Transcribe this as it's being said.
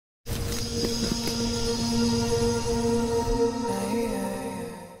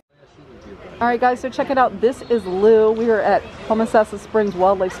All right, guys, so check it out. This is Lou. We are at Homosassa Springs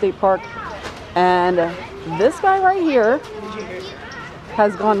Wildlife State Park, and this guy right here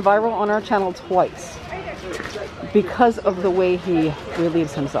has gone viral on our channel twice because of the way he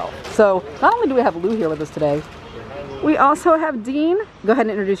relieves himself. So not only do we have Lou here with us today, we also have Dean. Go ahead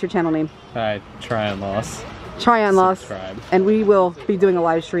and introduce your channel name. Hi, Try and Loss. Try and Loss. Subscribe. And we will be doing a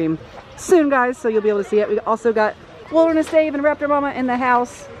live stream soon, guys, so you'll be able to see it. We also got Wilderness Dave and Raptor Mama in the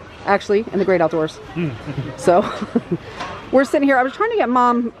house, actually in the great outdoors. So we're sitting here. I was trying to get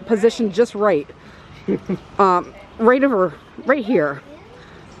Mom positioned just right, right here,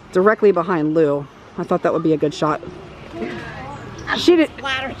 directly behind Lou. I thought that would be a good shot. She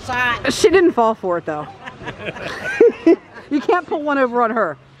didn't fall for it though. You can't pull one over on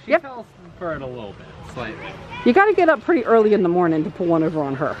her. she fell for it a little bit, slightly. You got to get up pretty early in the morning to pull one over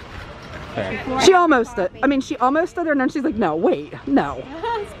on her. Fair. She almost did. I mean, she almost did there, and then she's like, no, wait, no.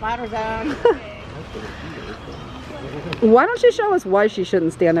 Splatter Zone. Why don't you show us why she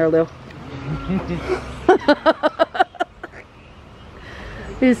shouldn't stand there, Lou?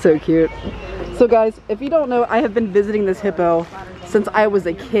 He's so cute. So guys, if you don't know, I have been visiting this hippo since I was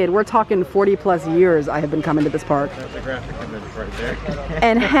a kid. We're talking 40 plus years I have been coming to this park. There's a graphic image right there.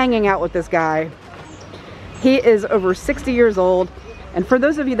 And hanging out with this guy. He is over 60 years old. And for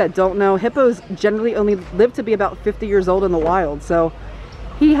those of you that don't know, hippos generally only live to be about 50 years old in the wild. So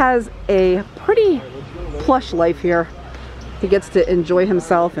he has a pretty plush life here. He gets to enjoy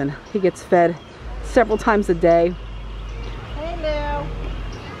himself and he gets fed several times a day. Hello.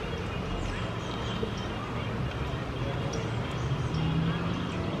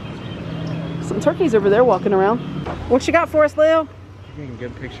 Some turkeys over there walking around. What you got for us, Lou? You're getting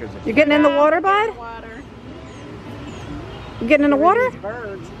good pictures of You getting in the water, bud? You getting in the water?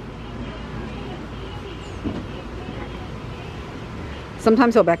 Birds.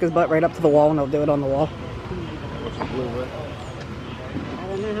 Sometimes he'll back his butt right up to the wall and he'll do it on the wall. I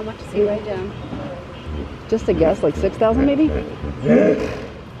don't know how much is he weigh down. Just a guess, like 6,000 maybe?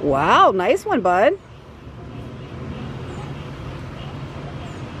 Wow, nice one, bud.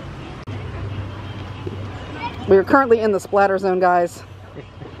 We are currently in the splatter zone, guys.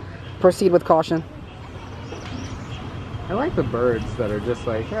 Proceed with caution. I like the birds that are just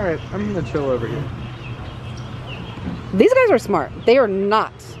like, all right, I'm gonna chill over here. These guys are smart. They are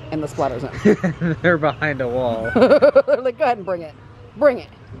not in the splatter zone. They're behind a wall. They're like, go ahead and bring it. Bring it.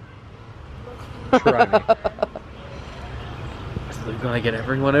 Try me. So they're gonna get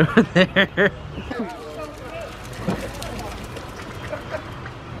everyone over there.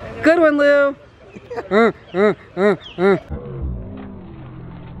 Good one, Lou.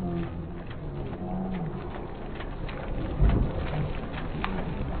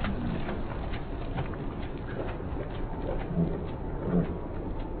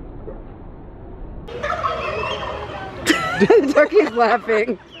 The turkey's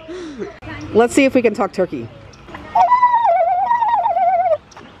laughing. Let's see if we can talk turkey.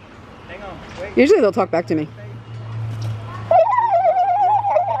 Hang on, wait. Usually they'll talk back to me.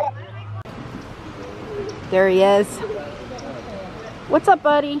 There he is. What's up,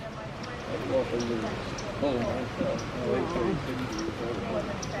 buddy?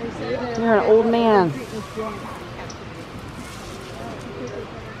 You're an old man.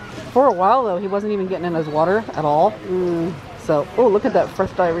 For a while, though, he wasn't even getting in his water at all. So, oh, look at that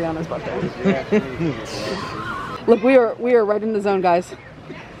fresh diarrhea on his butt there. Look, we are right in the zone, guys.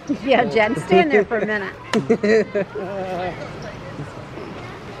 Yeah, Jen, stand there for a minute.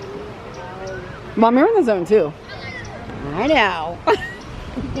 Mom, you're in the zone too. I know.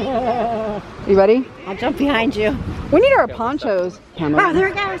 You ready? I'll jump behind you. We need our ponchos. Oh, there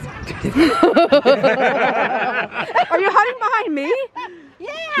it goes. Are you hiding behind me?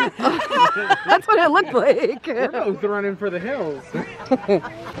 Yeah. That's what it looked like. We're both running for the hills.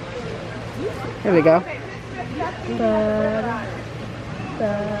 Here we go.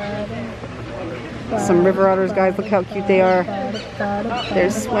 Some river otters, guys. Look how cute they are.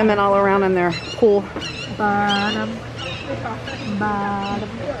 They're swimming all around in their pool.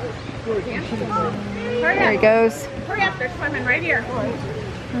 There he goes. Hurry up, they're swimming right here.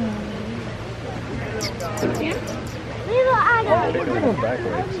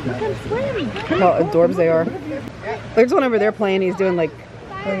 How adorbs they are. There's one over there playing. He's doing like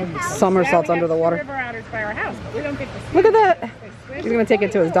somersaults under the water. River otters by our house, but we don't get to see. Look at that. He's gonna take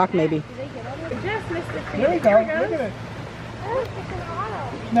it to his dock maybe. Just missed it. There you go. Look at it.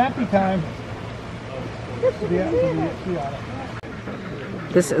 Nappy time.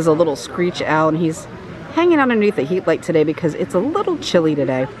 This is a little screech owl, and he's hanging out underneath the heat light today because it's a little chilly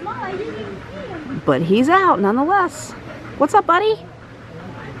today. But he's out nonetheless. What's up, buddy?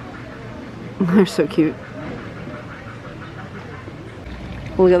 They're so cute.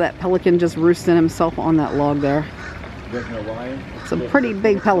 Look at that pelican just roosting himself on that log there. It's a pretty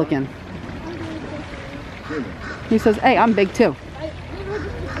big pelican. He says, hey, I'm big too.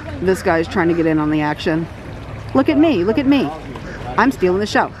 This guy's trying to get in on the action. Look at me, look at me. I'm stealing the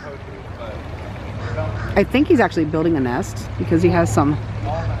show. I think he's actually building a nest because he has some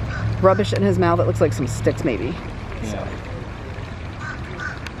rubbish in his mouth. It looks like some sticks maybe. So.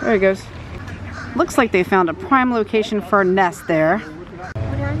 There he goes. Looks like they found a prime location for a nest there.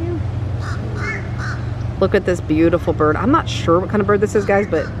 Look at this beautiful bird. I'm not sure what kind of bird this is, guys,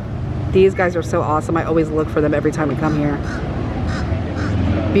 but these guys are so awesome. I always look for them every time we come here.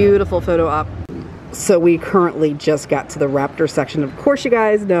 Beautiful photo op. So we currently just got to the raptor section. Of course, you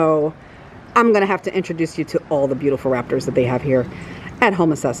guys know I'm gonna have to introduce you to all the beautiful raptors that they have here at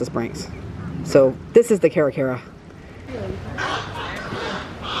Homosassa Springs. So this is the Caracara.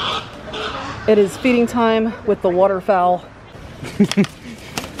 It is feeding time with the waterfowl.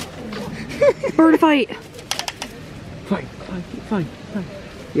 Bird fight. Fight.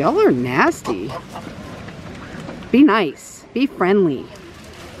 Y'all are nasty. Be nice. Be friendly.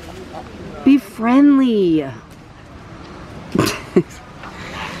 Be friendly.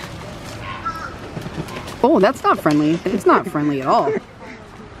 Oh, that's not friendly. It's not friendly at all.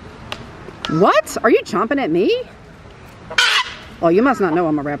 What? Are you chomping at me? Oh, you must not know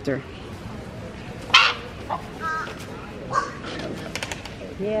I'm a raptor.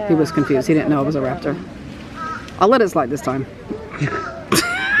 Yeah. He was confused. He didn't know I was a raptor. I'll let it slide this time.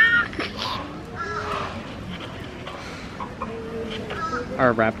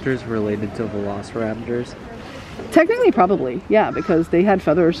 Are raptors related to velociraptors? Technically, probably. Yeah, because they had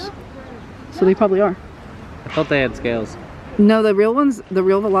feathers. So they probably are. I thought they had scales. No, the real ones, the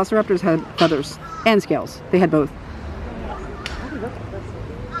real velociraptors had feathers and scales. They had both.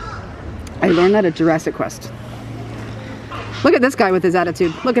 I learned that at Jurassic Quest. Look at this guy with his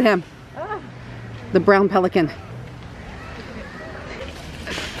attitude. Look at him. The brown pelican.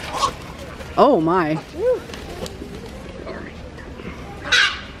 Oh my.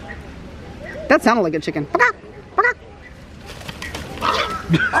 That sounded like a chicken.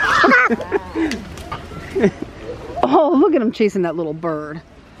 Oh, look at him chasing that little bird.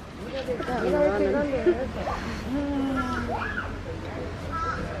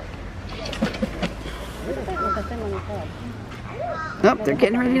 Oh, they're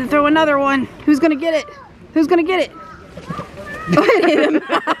getting ready to throw another one. Who's gonna get it? Who's gonna get it? Oh, it hit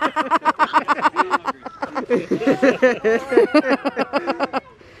him.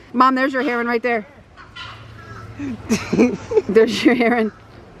 Mom, there's your heron right there. There's your heron.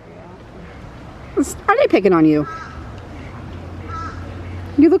 Are they picking on you?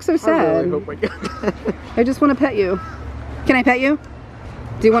 You look so sad. I really hope I get that. I just want to pet you. Can I pet you?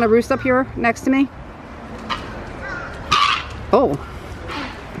 Do you want to roost up here next to me? Oh,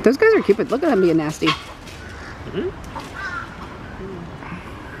 those guys are cute, but look at them being nasty. Oh,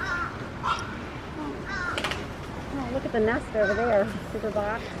 look at the nest over there. Super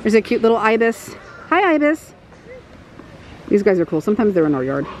box. There's a cute little ibis. Hi, ibis. These guys are cool. Sometimes they're in our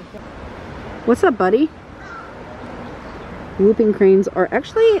yard. What's up, buddy? Whooping cranes are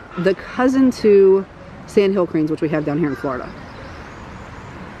actually the cousin to sandhill cranes, which we have down here in Florida.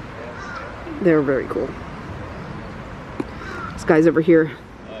 They're very cool. This guy's over here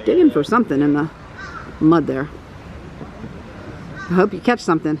digging for something in the mud there. I hope you catch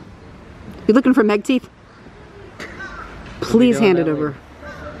something. You looking for meg teeth? Please hand it over.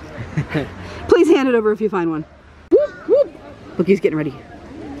 Please hand it over if you find one. Whoop, whoop. Look, he's getting ready.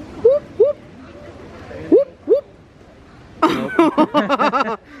 Whoop, whoop. Whoop, whoop.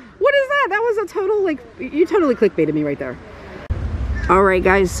 What is that? That was a total, like, you totally clickbaited me right there. All right,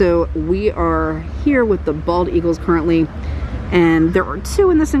 guys, so we are here with the bald eagles currently, and there are two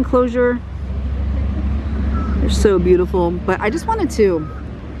in this enclosure. They're so beautiful, but I just wanted to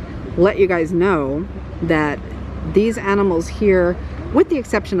let you guys know that these animals here, with the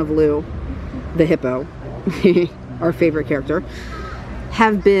exception of Lou, the hippo, our favorite character,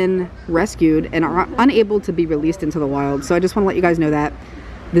 have been rescued and are unable to be released into the wild. So I just want to let you guys know that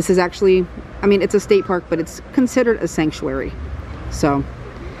this is actually, I mean, it's a state park, but it's considered a sanctuary. So,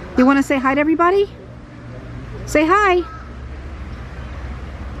 you want to say hi to everybody? Say hi.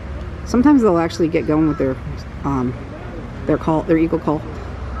 Sometimes they'll actually get going with their eagle call.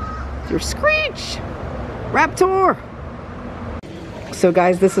 Their screech. Raptor. So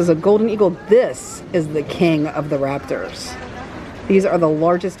guys, this is a golden eagle. This is the king of the raptors. These are the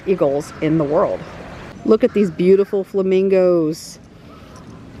largest eagles in the world. Look at these beautiful flamingos.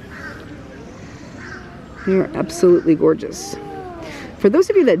 They're absolutely gorgeous. For those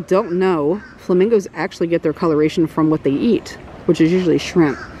of you that don't know, flamingos actually get their coloration from what they eat, which is usually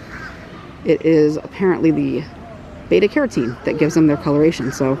shrimp. It is apparently the beta carotene that gives them their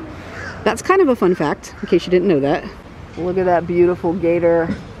coloration. So that's kind of a fun fact, in case you didn't know that. Look at that beautiful gator.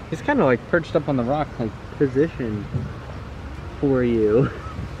 He's kind of like perched up on the rock, like positioned for you.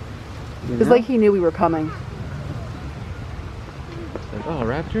 It's like he knew we were coming. Like, oh,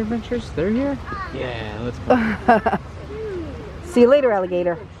 Raptor Adventures? They're here? Yeah, let's go. See you later,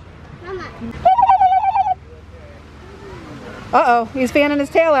 alligator. Uh-oh, he's fanning his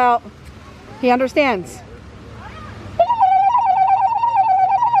tail out. He understands.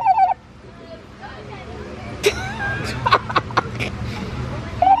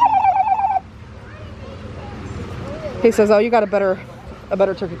 He says, oh, you got a better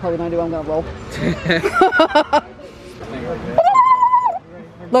turkey call than I do. I'm gonna roll.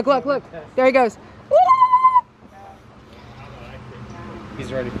 Look, look, look. There he goes.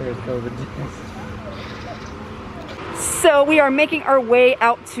 He's ready for his COVID. So we are making our way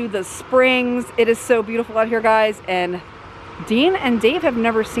out to the springs. It is so beautiful out here, guys. And Dean and Dave have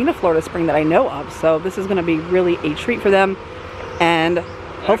never seen a Florida spring that I know of. So this is gonna be really a treat for them. And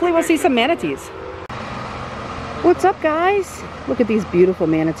hopefully we'll see some manatees. What's up, guys? Look at these beautiful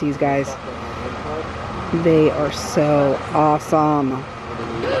manatees, guys. They are so awesome.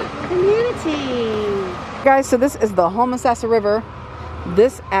 The manatee. Guys, so this is the Homosassa River.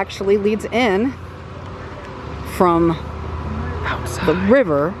 This actually leads in from the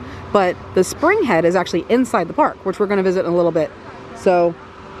river, but the spring head is actually inside the park, which we're going to visit in a little bit. So,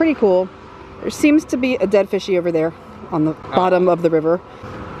 pretty cool. There seems to be a dead fishy over there on the bottom of the river.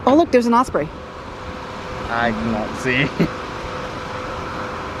 Oh, look, there's an osprey. I cannot see.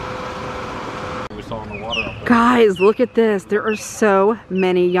 We saw in the water up there. Guys, look at this. There are so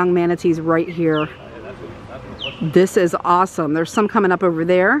many young manatees right here. This is awesome. There's some coming up over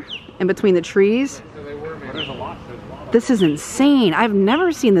there in between the trees. This is insane. I've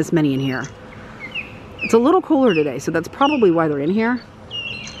never seen this many in here. It's a little cooler today, so that's probably why they're in here.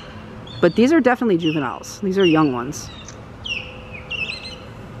 But these are definitely juveniles. These are young ones.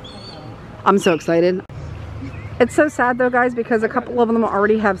 I'm so excited. It's so sad though, guys, because a couple of them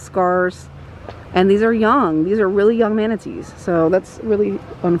already have scars, and these are young. These are really young manatees, so that's really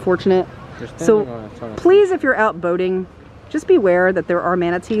unfortunate. So please, if you're out boating, just beware that there are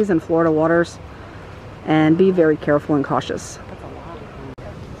manatees in Florida waters, and be very careful and cautious.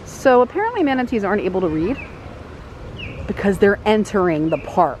 So apparently manatees aren't able to read because they're entering the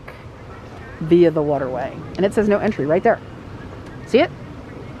park via the waterway, and it says no entry right there. See it?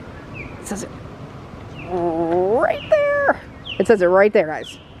 It says it right there. It says it right there,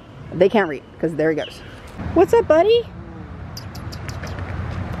 guys. They can't read because there he goes. What's up, buddy?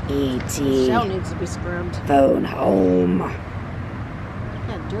 E.T. Shell needs to be scrubbed. Phone home.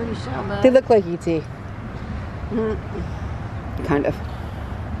 That dirty shell, bud. They look like E.T. Kind of.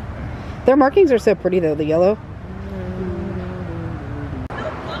 Their markings are so pretty though, the yellow.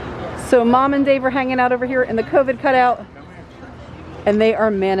 So Mom and Dave are hanging out over here in the COVID cutout, and they are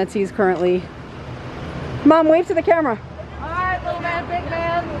manatees currently. Mom, wave to the camera. All right, little man, big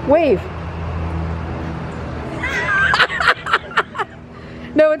man. Wave.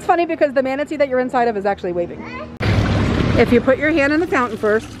 No, it's funny because the manatee that you're inside of is actually waving. If you put your hand in the fountain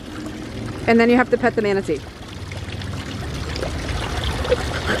first, and then you have to pet the manatee.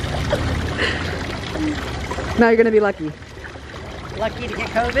 Now you're gonna be lucky. Lucky to get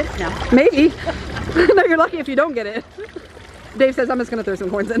COVID? No. Maybe. No, you're lucky if you don't get it. Dave says I'm just gonna throw some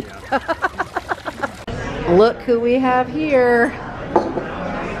corns in. Look who we have here.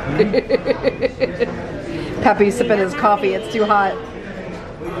 Pappy's sipping his coffee. It's too hot.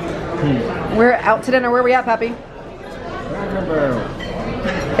 We're out to dinner. Where are we at, Pappy?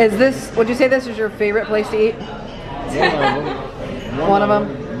 Is this, would you say this is your favorite place to eat? One of them.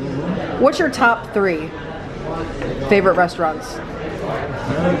 What's your top 3 favorite restaurants?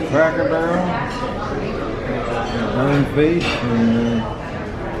 Cracker Barrel, Iron Fish, and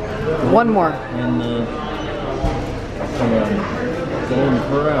One more. and Golden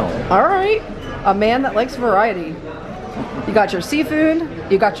Corral. All right. A man that likes variety. You got your seafood,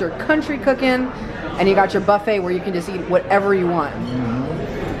 you got your country cooking, and you got your buffet where you can just eat whatever you want.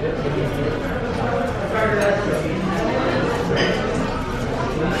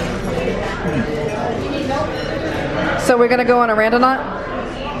 So we're gonna go on a randonaught?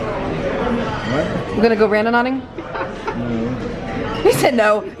 What? We're gonna go randonauting? No. He said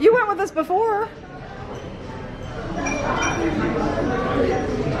no. You went with us before.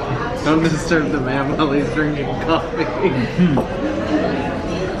 Don't disturb the man while he's drinking coffee.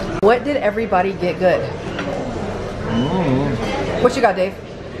 What did everybody get good? Oh, What you got, Dave?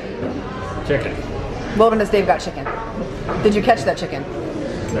 Chicken. Wilderness Dave got chicken. Did you catch that chicken?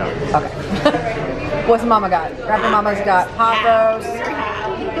 No. Okay. What's Mama got? Raptor Mama's got pot roast.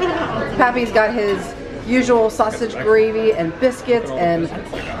 Pappy's got his usual sausage gravy and biscuits and...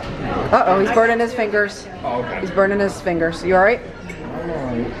 Uh-oh, he's burning his fingers. He's burning his fingers. You alright?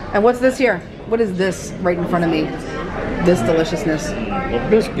 And what's this here? What is this right in front of me? This deliciousness. A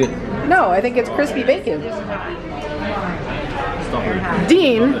biscuit. No, I think it's crispy bacon.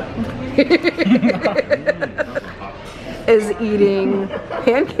 Dean is eating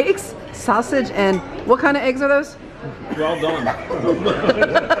pancakes, sausage, and what kind of eggs are those? Well done.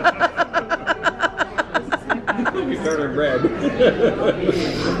 You started bread.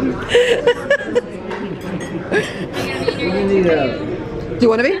 Do you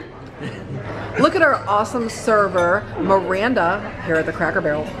want to be? Look at our awesome server, Miranda, here at the Cracker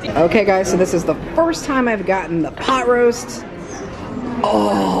Barrel. Okay guys, so this is the first time I've gotten the pot roast.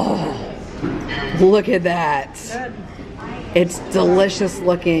 Oh, look at that. It's delicious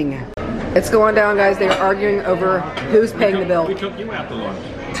looking. It's going down, guys. They're arguing over who's paying the bill. We took you out to lunch.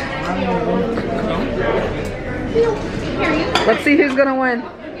 Let's see who's gonna win.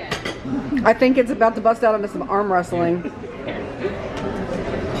 I think it's about to bust out into some arm wrestling.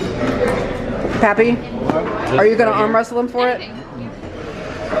 Pappy, are you gonna arm wrestle him for it?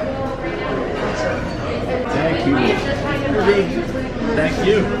 Thank you. Thank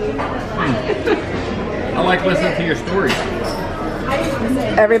you. I like listening to your stories.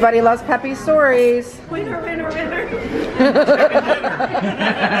 Everybody loves Peppy's stories. Winner, winner, winner.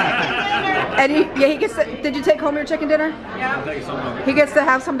 And he gets to, did you take home your chicken dinner? Yeah. He gets to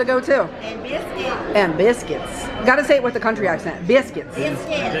have some to go too. And biscuit. And biscuits. Gotta say it with the country accent. Biscuits.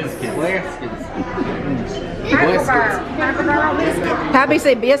 Biscuits. Biscuits. Cracker Barrel biscuit. Pappy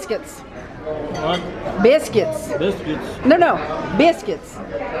say biscuits. What? Biscuits. Biscuits. No, biscuits.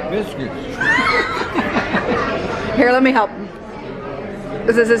 Biscuits. Here, let me help.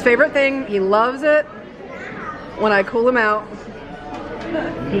 This is his favorite thing. He loves it when I cool him out.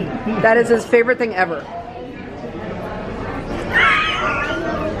 That is his favorite thing ever.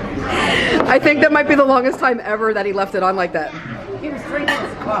 I think that might be the longest time ever that he left it on like that. He was drinking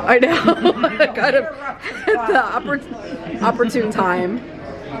his coffee. I know. I got him at the opportune time.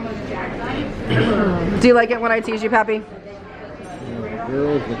 Do you like it when I tease you, Pappy?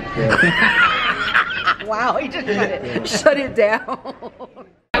 Wow, he just shut it down.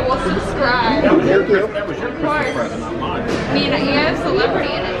 I will subscribe. That was your Christmas present, not mine. I mean, you have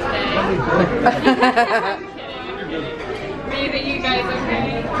celebrity in it today. Amazing, you guys okay?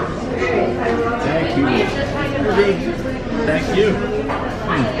 Thank you. Thank you.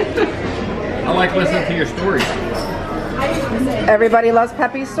 I like listening to your stories. Everybody loves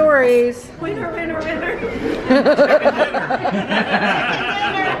Peppy's stories. Winner, winner, winner.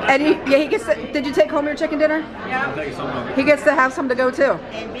 And he gets to, did you take home your chicken dinner? Yeah. He gets to have some to go too.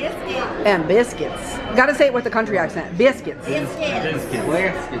 And biscuit. And biscuits. Gotta say it with the country accent. Biscuits. Biscuits.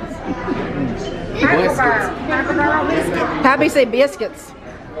 Biscuits. Cracker Barrel biscuit. Pappy say biscuits.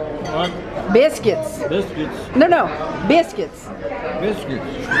 What? Biscuits. Biscuits. No, biscuits.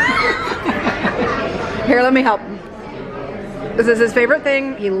 Biscuits. Here, let me help. This is his favorite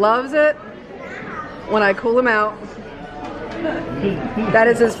thing. He loves it when I cool him out. That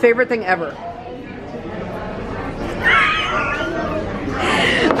is his favorite thing ever.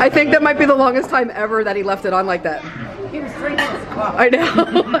 I think that might be the longest time ever that he left it on like that. He was drinking his coffee. I know.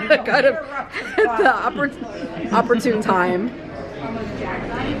 I got him at the opportune time.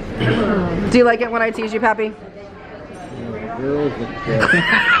 Do you like it when I tease you, Pappy?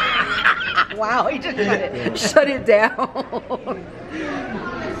 Wow, he just shut it down.